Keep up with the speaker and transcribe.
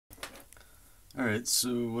Alright,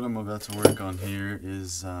 so what I'm about to work on here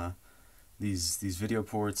is these video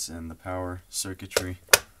ports and the power circuitry.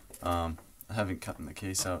 I haven't cut the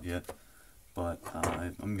case out yet, but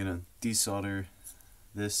I'm going to desolder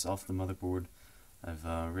this off the motherboard. I've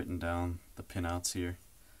written down the pinouts here,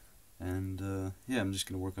 and yeah, I'm just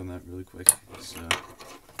going to work on that really quick. So,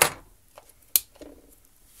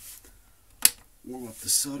 warm up the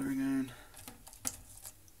soldering iron.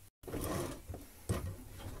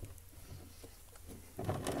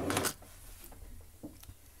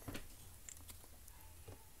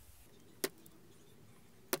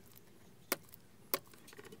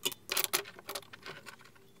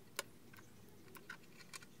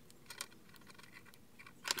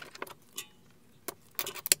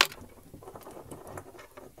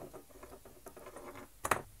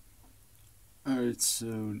 Alright,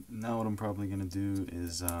 so now what I'm probably going to do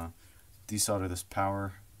is desolder this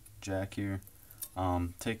power jack here,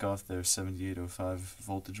 take off their 7805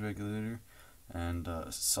 voltage regulator, and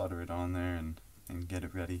solder it on there and get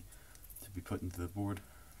it ready to be put into the board.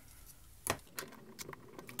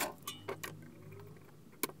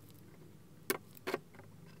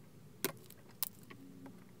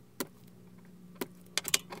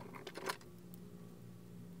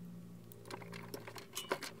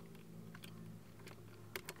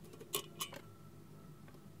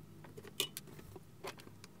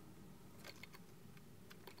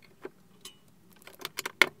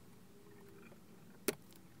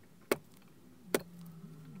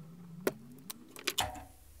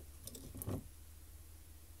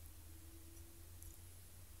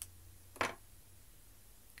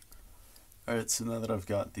 Alright, so now that I've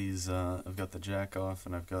got these, I've got the jack off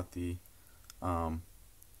and I've got the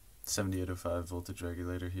 7805 voltage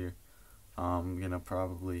regulator here, I'm gonna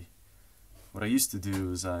probably, what I used to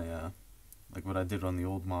do is like what I did on the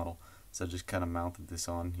old model, is I just kind of mounted this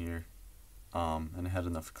on here, and it had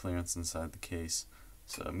enough clearance inside the case.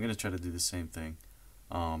 So I'm gonna try to do the same thing.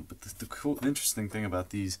 But the cool, interesting thing about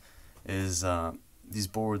these is these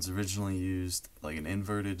boards originally used like an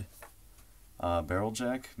inverted barrel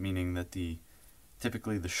jack, meaning that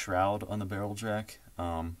typically the shroud on the barrel jack,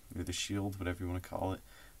 or the shield, whatever you want to call it,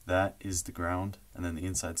 that is the ground, and then the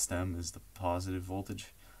inside stem is the positive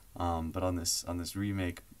voltage. But on this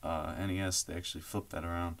remake NES, they actually flipped that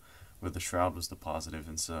around, where the shroud was the positive,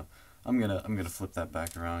 and so I'm gonna flip that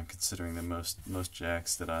back around, considering that most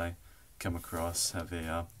jacks that I come across have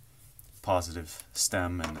a positive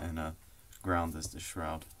stem and a ground as the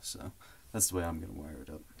shroud. So that's the way I'm gonna wire it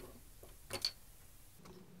up.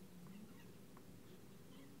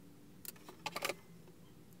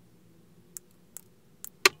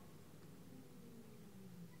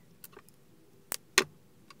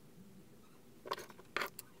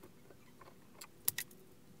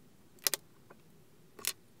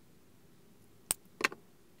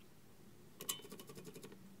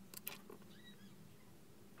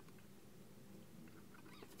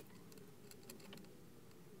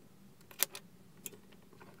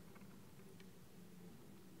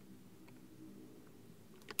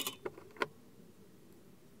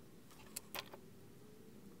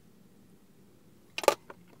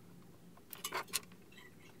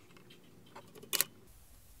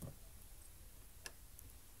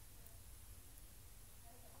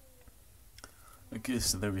 Okay,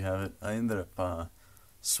 so there we have it. I ended up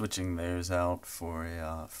switching theirs out for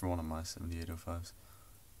one of my 7805s,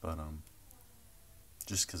 but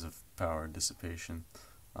just because of power dissipation,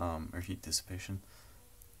 or heat dissipation.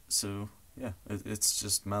 So yeah, it's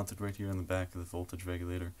just mounted right here on the back of the voltage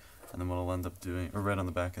regulator, and then what I'll end up doing, or right on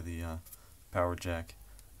the back of the power jack,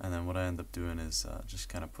 and then what I end up doing is just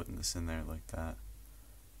kind of putting this in there like that,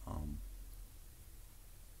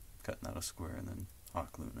 cutting out a square and then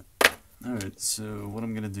hot gluing it. Alright, so what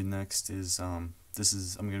I'm going to do next is, I'm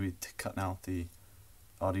going to be cutting out the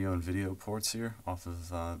audio and video ports here off of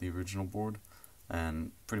the original board,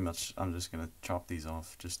 and pretty much I'm just going to chop these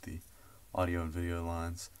off, just the audio and video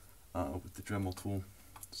lines, with the Dremel tool.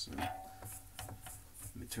 So let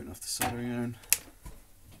me turn off the soldering iron.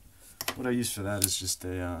 What I use for that is just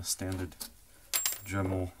a standard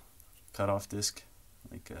Dremel cutoff disc,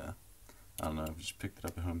 like I don't know, I just picked it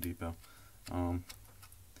up at Home Depot.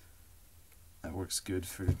 That works good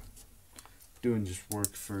for doing just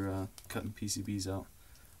work for cutting PCBs out,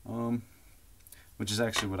 which is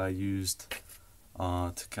actually what I used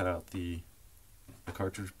to cut out the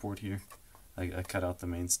cartridge port here. I cut out the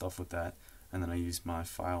main stuff with that, and then I used my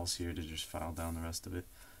files here to just file down the rest of it.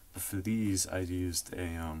 But for these, I used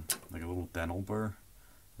a like a little dental burr.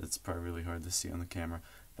 That's probably really hard to see on the camera,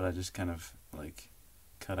 but I just kind of like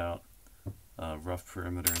cut out a rough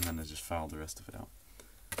perimeter, and then I just filed the rest of it out.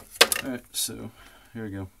 Alright, so here we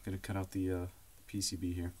go. Gonna cut out the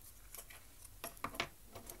PCB here.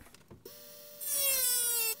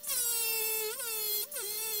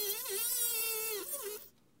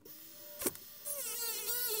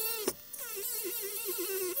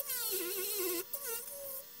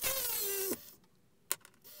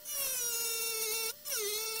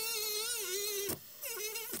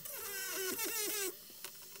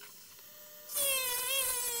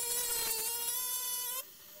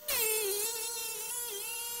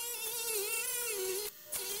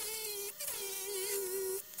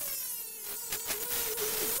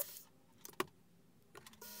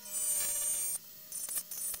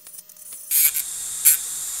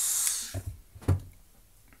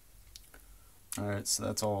 Alright, so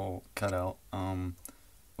that's all cut out.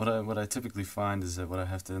 What I typically find is that what I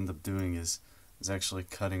have to end up doing is actually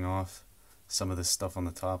cutting off some of this stuff on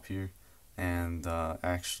the top here, and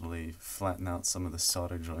actually flatten out some of the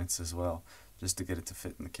solder joints as well, just to get it to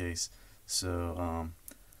fit in the case. So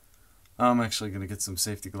I'm actually going to get some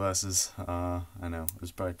safety glasses. I know, it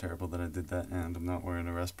was probably terrible that I did that, and I'm not wearing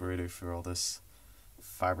a respirator for all this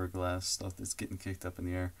fiberglass stuff that's getting kicked up in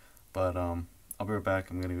the air. But I'll be right back.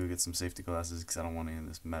 I'm going to go get some safety glasses because I don't want any of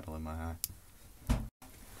this metal in my eye.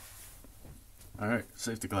 Alright,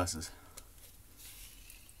 safety glasses.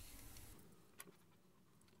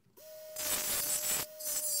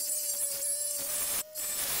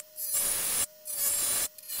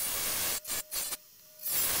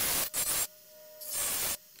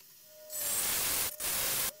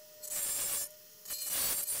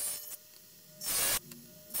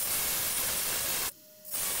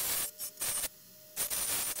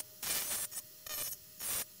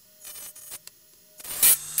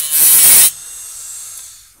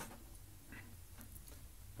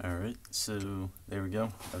 Alright, so there we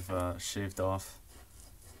go. I've shaved off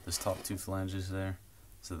those top two flanges there,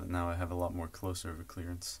 so that now I have a lot more closer of a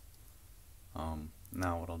clearance.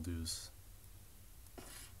 Now what I'll do is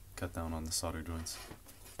cut down on the solder joints.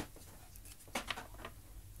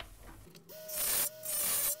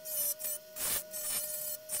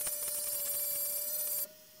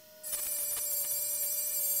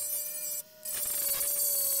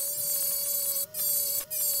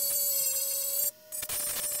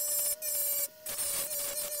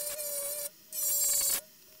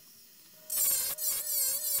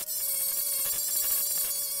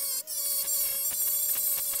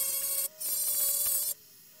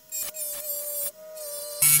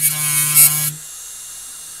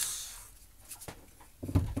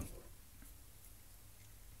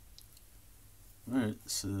 Alright,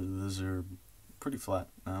 so those are pretty flat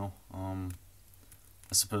now. I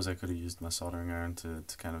suppose I could have used my soldering iron to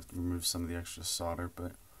kind of remove some of the extra solder,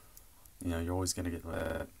 but you know, you're always going to get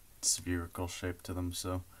that spherical shape to them,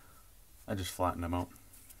 so I just flatten them out.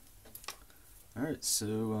 Alright,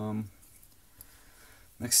 so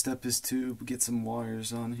next step is to get some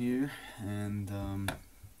wires on here and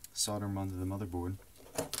solder them onto the motherboard.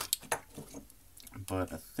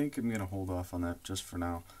 But I think I'm going to hold off on that just for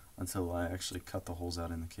now, until I actually cut the holes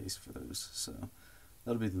out in the case for those. So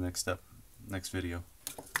that'll be the next step, next video.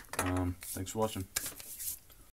 Thanks for watching.